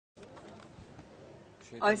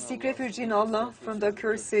I seek refuge in Allah from the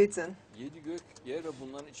accursed Satan.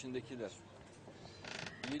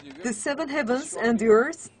 The seven heavens and the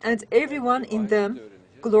earth and everyone in them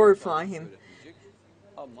glorify Him.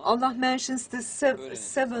 Allah mentions the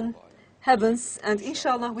seven heavens, and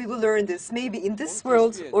inshallah we will learn this, maybe in this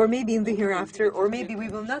world, or maybe in the hereafter, or maybe we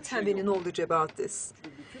will not have any knowledge about this.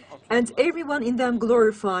 And everyone in them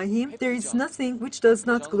glorify Him. There is nothing which does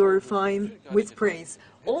not glorify Him with praise.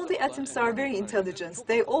 All the atoms are very intelligent.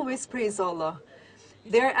 They always praise Allah.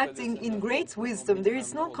 They are acting in great wisdom. There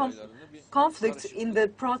is no conflict in the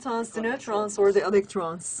protons, the neutrons, or the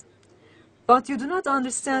electrons. But you do not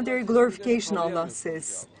understand their glorification, Allah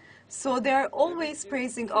says. So they are always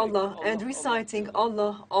praising Allah and reciting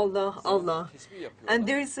Allah, Allah, Allah. And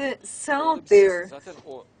there is a sound there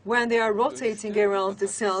when they are rotating around the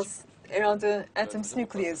cells, around the atom's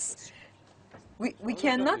nucleus. We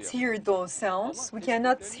cannot hear those sounds, we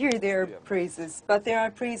cannot hear their praises, but they are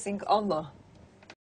praising Allah.